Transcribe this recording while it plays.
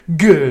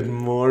Good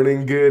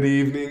morning, good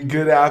evening,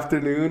 good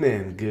afternoon,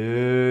 and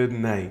good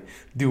night.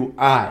 Do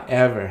I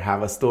ever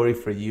have a story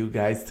for you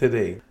guys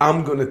today?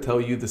 I'm gonna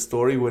tell you the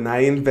story when I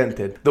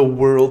invented the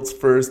world's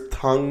first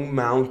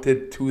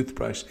tongue-mounted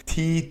toothbrush,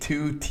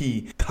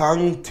 T2T,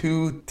 tongue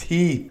to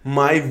teeth.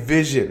 My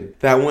vision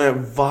that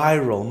went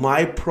viral,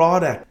 my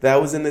product that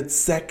was in its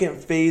second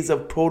phase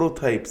of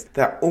prototypes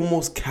that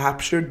almost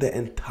captured the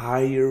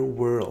entire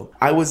world.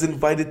 I was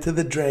invited to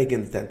the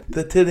Dragon's Den,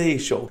 the Today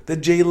Show, the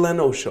Jay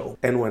Leno Show,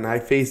 and when I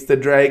faced the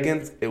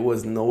dragons, it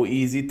was no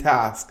easy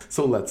task.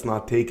 So let's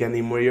not take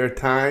any more of your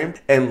time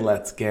and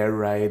let's get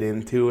right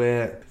into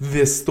it.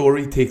 This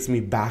story takes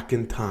me back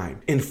in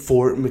time in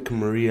Fort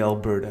McMurray,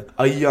 Alberta.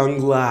 A young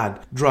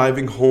lad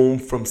driving home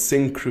from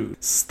Syncruise,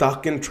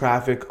 stuck in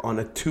traffic on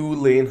a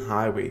 2-lane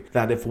highway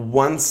that if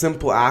one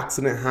simple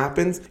accident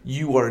happens,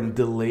 you are in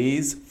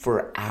delays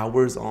for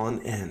hours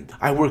on end.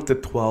 I worked a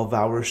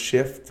 12-hour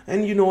shift,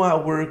 and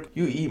at work,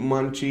 you eat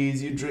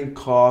munchies, you drink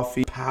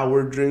coffee,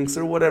 power drinks,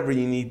 or whatever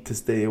you need to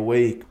stay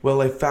awake.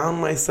 Well, I found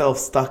myself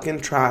stuck in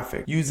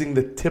traffic using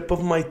the tip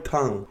of my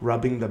tongue,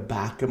 rubbing the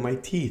back of my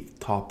teeth,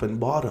 top and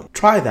bottom.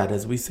 Try that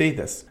as we say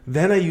this.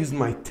 Then I used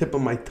my tip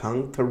of my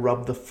tongue to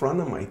rub the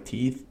front of my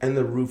teeth and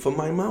the roof of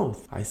my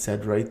mouth. I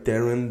said right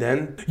there and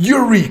then,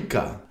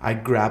 Eureka! I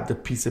grabbed a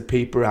piece of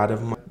paper out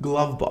of my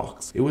glove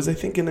box. It was, I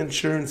think, an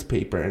insurance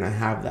paper, and I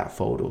have that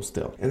photo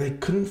still. And I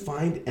couldn't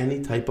find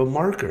any type of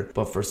marker,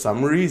 but for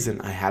some reason,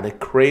 I had a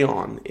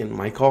crayon in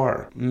my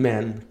car.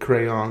 Men,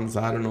 crayons,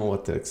 I don't know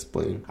what to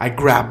explain. I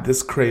grabbed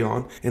this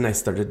crayon and I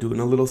started doing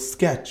a little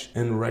sketch,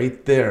 and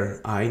right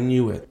there, I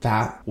knew it.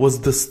 That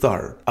was the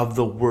start of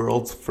the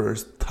world's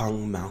first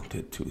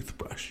tongue-mounted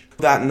toothbrush.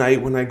 That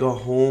night when I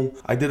got home,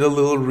 I did a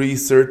little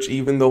research,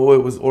 even though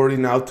it was already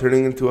now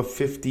turning into a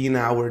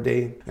 15-hour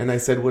day. And I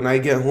said, when I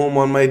get home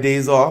on my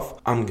days off,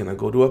 I'm gonna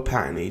go to a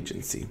patent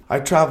agency. I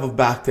traveled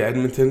back to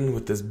Edmonton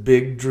with this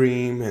big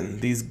dream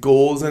and these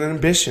goals and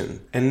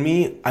ambition. And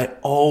me, I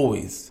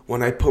always,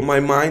 when I put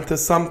my mind to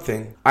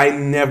something, I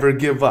never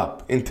give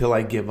up until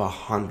I give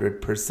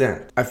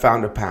 100%. I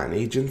found a patent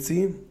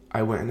agency.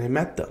 I went and I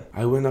met them.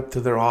 I went up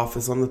to their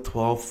office on the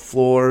 12th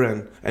floor,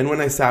 and when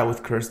I sat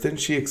with Kirsten,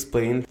 she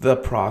explained the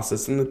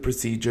process and the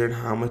procedure and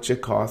how much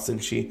it costs,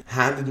 and she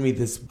handed me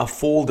a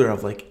folder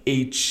of like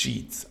 8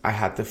 sheets I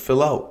had to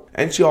fill out.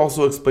 And she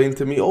also explained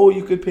to me,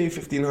 you could pay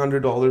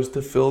 $1,500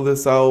 to fill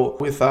this out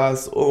with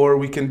us, or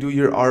we can do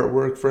your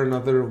artwork for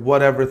another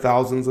whatever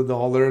thousands of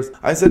dollars.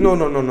 I said,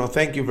 no,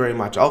 thank you very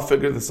much. I'll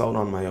figure this out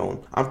on my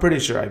own. I'm pretty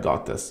sure I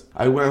got this.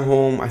 I went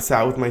home. I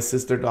sat with my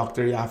sister,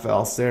 Dr. Yafa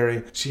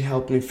El-Seri. She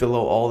helped me fill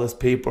out all this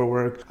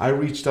paperwork. I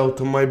reached out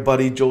to my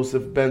buddy,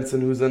 Joseph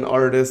Benson, who's an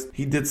artist.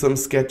 He did some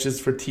sketches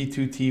for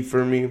T2T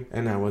for me,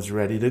 and I was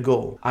ready to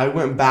go. I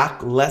went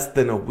back less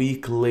than a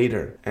week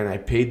later, and I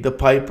paid the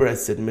piper. I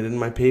submitted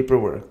my paperwork.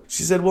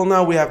 She said, well,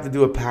 now we have to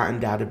do a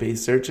patent database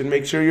search and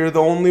make sure you're the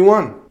only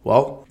one.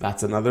 Well,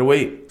 that's another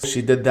wait.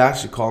 She did that.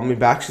 She called me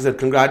back. She said,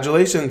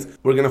 congratulations.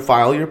 We're going to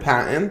file your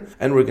patent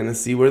and we're going to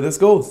see where this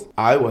goes.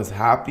 I was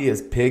happy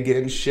as pig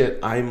in shit,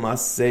 I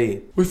must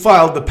say. We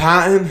filed the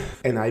patent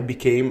and I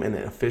became an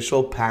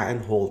official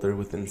patent holder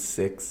within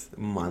 6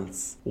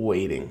 months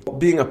waiting.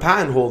 Being a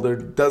patent holder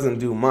doesn't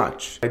do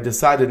much. I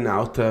decided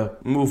now to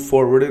move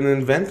forward and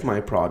invent my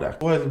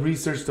product. I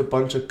researched a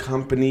bunch of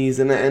companies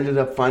and I ended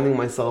up finding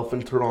myself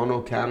in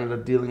Toronto, Canada,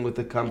 dealing with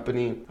a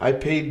company. I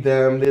paid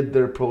them, they did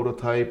their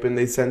prototype, and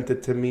they sent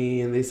it to me,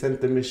 and they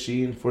sent the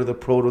machine for the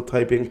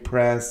prototyping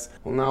press.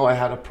 Well, now I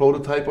had a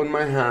prototype on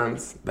my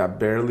hands that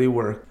barely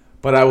worked,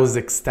 but I was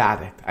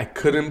ecstatic. I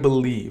couldn't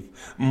believe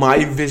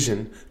my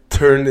vision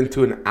turned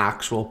into an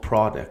actual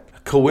product.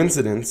 A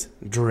coincidence,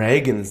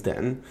 Dragon's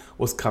Den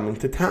was coming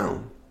to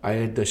town. I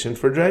auditioned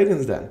for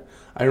Dragon's Den.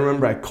 I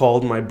remember I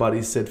called my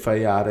buddy Sid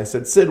Fayyad. I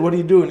said, Sid, what are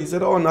you doing? He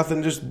said,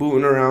 nothing, just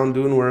booting around,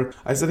 doing work.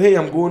 I said, hey,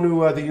 I'm going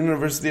to the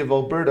University of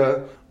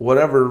Alberta,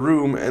 whatever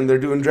room, and they're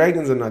doing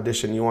Dragons in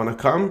audition. You want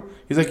to come?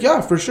 He's like,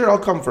 yeah, for sure, I'll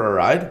come for a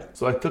ride.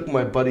 So I took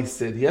my buddy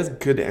Sid. He has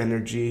good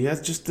energy. He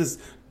has just this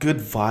good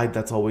vibe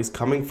that's always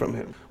coming from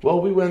him. Well,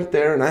 we went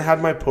there, and I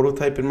had my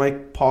prototype in my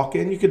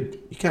pocket, and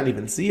you can't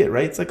even see it,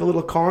 right? It's like a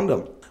little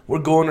condom. We're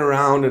going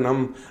around and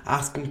I'm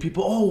asking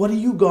people, what do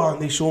you got?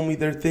 And they show me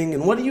their thing.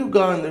 And what do you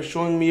got? And they're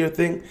showing me your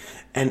thing.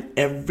 And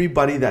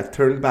everybody that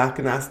turned back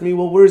and asked me,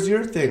 well, where's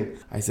your thing?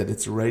 I said,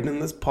 it's right in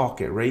this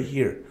pocket, right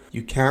here.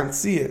 You can't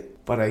see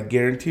it, but I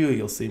guarantee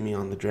you'll see me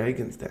on the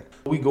Dragon's Den.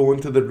 We go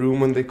into the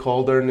room and they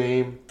called our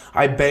name.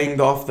 I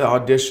banged off the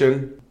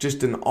audition,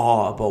 just in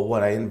awe about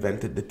what I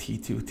invented, the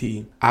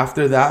T2T.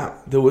 After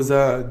that, there was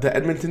the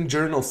Edmonton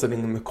Journal sitting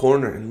in the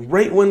corner. And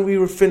right when we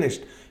were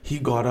finished, he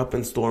got up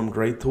and stormed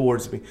right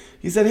towards me.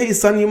 He said, hey,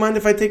 son, you mind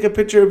if I take a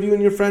picture of you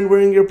and your friend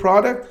wearing your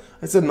product?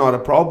 I said, not a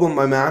problem,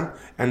 my man.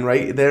 And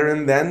right there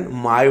and then,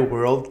 my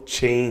world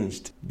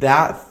changed.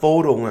 That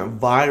photo went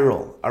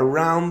viral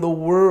around the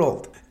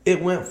world.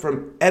 It went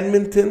from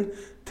Edmonton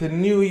to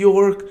New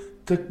York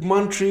to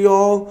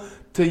Montreal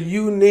to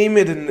you name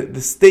it in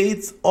the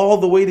States, all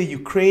the way to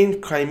Ukraine,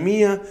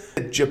 Crimea,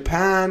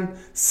 Japan,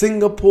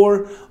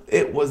 Singapore.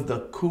 It was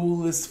the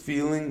coolest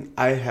feeling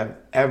I have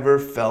ever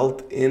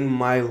felt in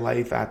my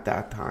life at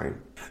that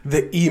time.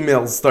 The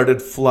emails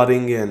started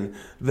flooding in,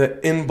 the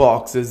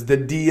inboxes, the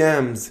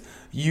DMs,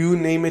 you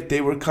name it,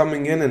 they were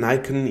coming in and I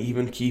couldn't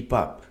even keep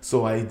up.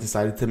 So I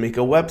decided to make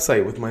a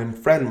website with my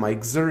friend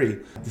Mike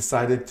Zuri. I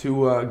decided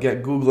to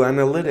get Google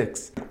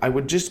Analytics. I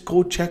would just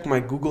go check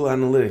my Google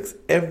Analytics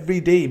every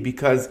day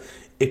because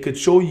it could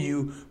show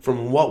you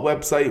from what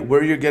website,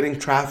 where you're getting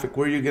traffic,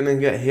 where you're going to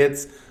get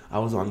hits. I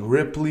was on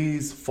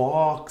Ripley's,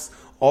 Fox,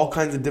 all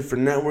kinds of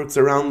different networks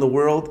around the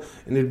world,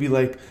 and it'd be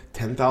like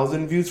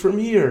 10,000 views from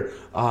here,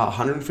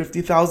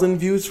 150,000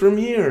 views from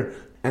here.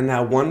 And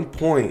at one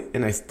point,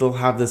 and I still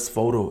have this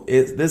photo,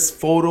 this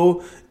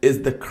photo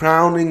is the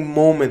crowning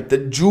moment, the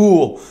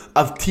jewel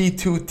of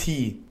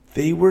T2T.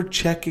 They were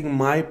checking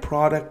my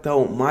product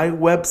out, my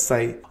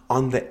website,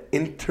 on the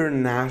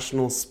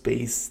International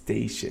Space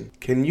Station.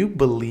 Can you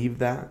believe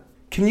that?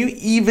 Can you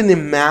even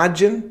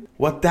imagine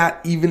what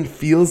that even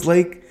feels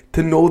like?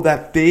 To know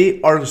that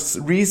they are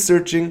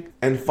researching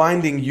and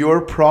finding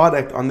your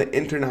product on the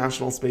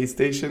International Space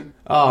Station.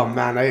 Oh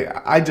man,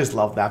 I just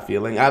love that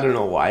feeling. I don't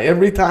know why.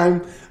 Every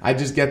time I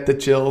just get the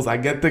chills, I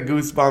get the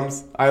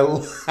goosebumps.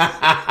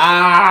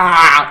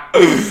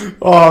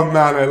 Oh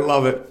man, I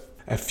love it.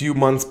 A few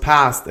months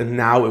passed and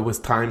now it was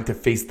time to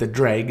face the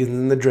dragons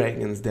in the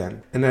dragon's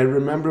den. And I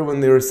remember when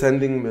they were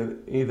sending me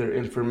either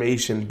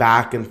information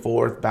back and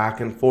forth,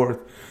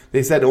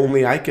 they said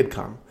only I could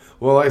come.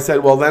 Well, I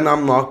said, well, then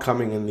I'm not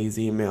coming in these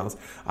emails.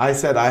 I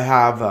said I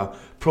have a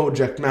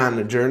project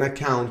manager, an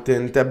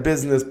accountant, a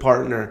business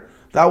partner.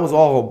 That was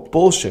all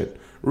bullshit,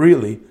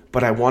 really.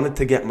 But I wanted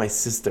to get my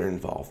sister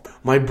involved,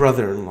 my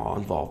brother-in-law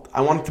involved.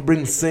 I wanted to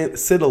bring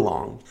Sid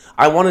along.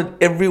 I wanted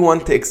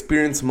everyone to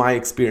experience my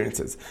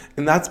experiences.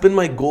 And that's been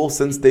my goal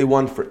since day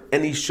one for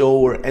any show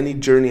or any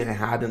journey I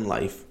had in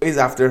life.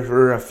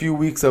 After a few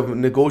weeks of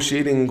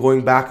negotiating and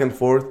going back and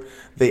forth,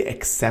 they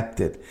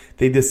accepted.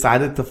 They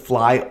decided to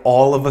fly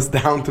all of us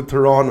down to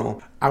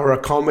Toronto. Our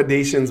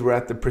accommodations were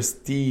at the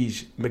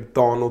Prestige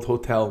McDonald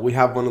Hotel. We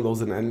have one of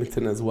those in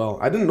Edmonton as well.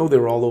 I didn't know they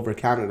were all over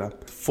Canada.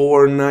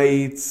 4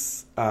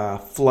 nights,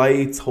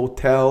 flights,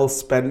 hotels,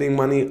 spending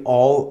money,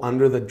 all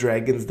under the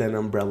Dragon's Den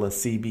umbrella,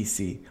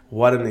 CBC.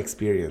 What an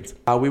experience.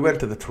 We went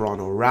to the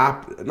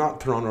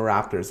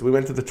We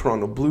went to the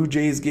Toronto Blue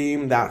Jays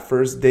game that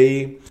first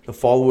day. The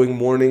following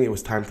morning, it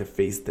was time to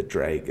face the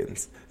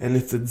Dragons. And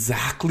it's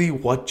exactly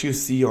what you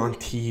see on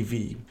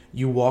TV.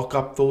 You walk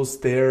up those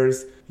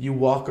stairs, you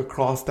walk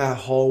across that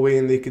hallway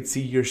and they could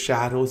see your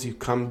shadows. You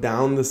come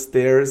down the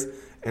stairs,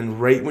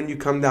 and right when you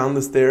come down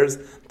the stairs,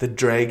 the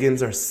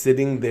dragons are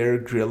sitting there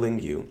grilling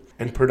you.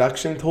 And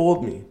production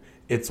told me,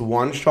 it's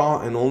one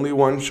shot and only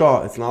one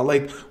shot. It's not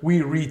like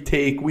we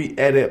retake, we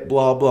edit,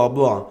 blah, blah,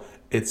 blah.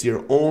 It's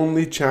your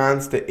only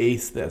chance to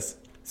ace this.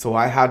 So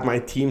I had my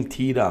team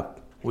teed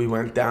up. We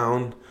went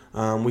down,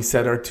 we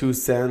said our 2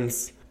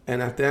 cents.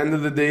 And at the end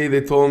of the day,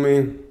 they told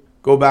me,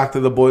 go back to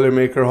the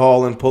Boilermaker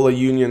Hall and pull a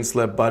union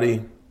slip,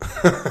 buddy.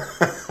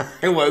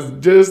 I was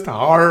just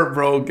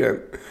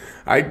heartbroken.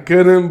 I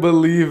couldn't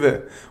believe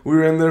it. We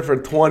were in there for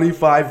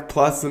 25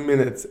 plus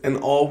minutes and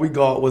all we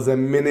got was a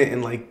minute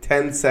and like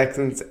 10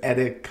 seconds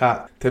edit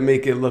cut to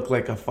make it look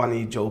like a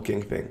funny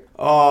joking thing.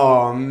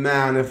 Oh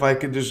man, if I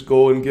could just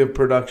go and give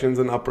productions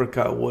an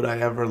uppercut, would I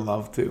ever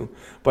love to?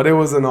 But it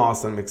was an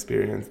awesome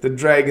experience. The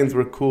dragons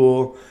were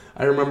cool.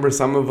 I remember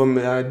some of them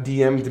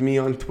DM'd me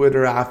on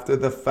Twitter after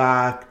the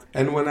fact.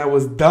 And when I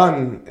was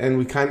done and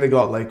we kind of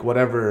got like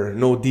whatever,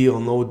 no deal.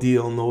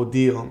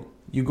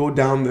 You go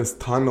down this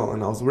tunnel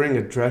and I was wearing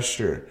a dress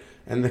shirt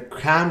and the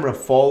camera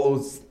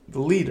follows the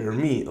leader,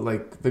 me,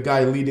 like the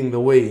guy leading the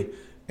way,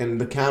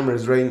 and the camera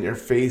is right in your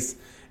face.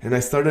 And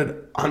I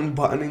started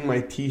unbuttoning my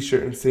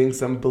t-shirt and saying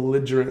some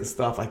belligerent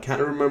stuff. I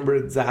can't remember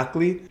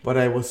exactly, but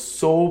I was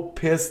so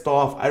pissed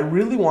off. I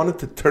really wanted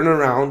to turn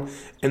around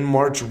and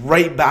march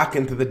right back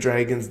into the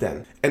Dragon's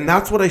Den. And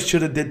that's what I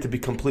should have did, to be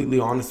completely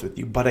honest with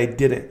you, but I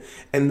didn't.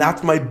 And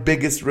that's my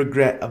biggest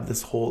regret of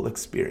this whole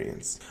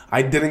experience.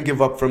 I didn't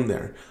give up from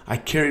there. I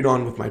carried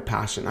on with my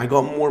passion. I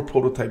got more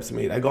prototypes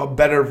made. I got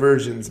better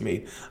versions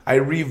made. I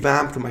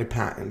revamped my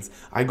patents.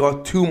 I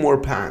got 2 more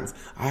patents.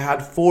 I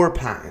had 4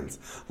 patents.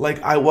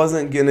 Like, I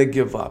wasn't gonna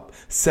give up.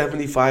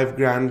 75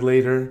 grand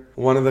later,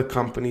 one of the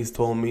companies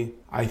told me,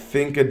 I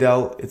think,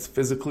 Adele, it's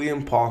physically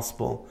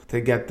impossible to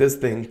get this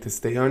thing to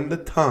stay on the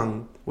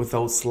tongue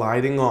without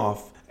sliding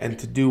off and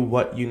to do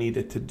what you need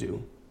it to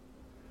do.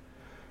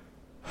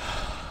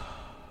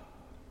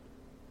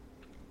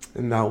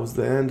 And that was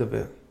the end of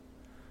it.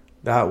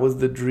 That was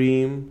the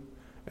dream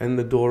and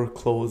the door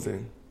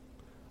closing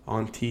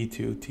on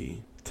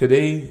T2T.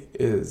 Today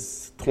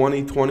is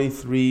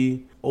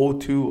 2023,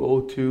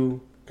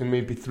 0202, and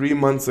maybe 3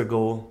 months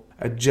ago,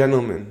 a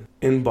gentleman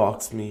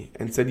inboxed me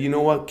and said, you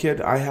know what,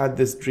 kid, I had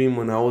this dream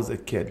when I was a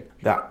kid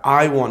that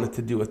I wanted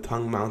to do a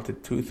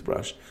tongue-mounted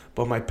toothbrush,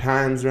 but my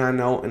pans ran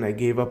out and I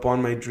gave up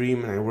on my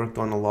dream and I worked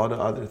on a lot of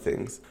other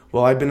things.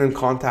 Well, I've been in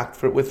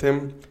contact with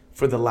him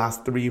for the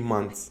last 3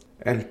 months,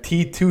 and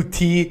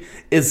T2T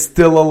is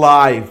still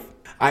alive.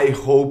 I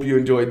hope you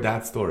enjoyed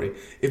that story.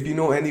 If you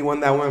know anyone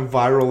that went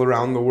viral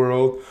around the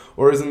world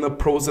or is in the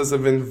process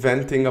of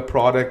inventing a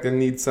product and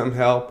needs some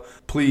help,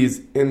 please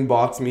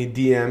inbox me,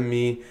 DM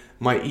me.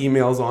 My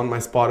email's on my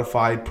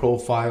Spotify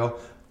profile.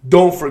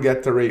 Don't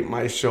forget to rate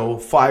my show.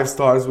 5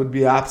 stars would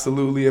be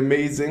absolutely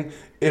amazing.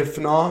 If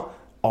not,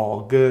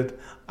 all good.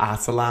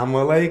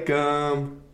 Assalamu alaikum.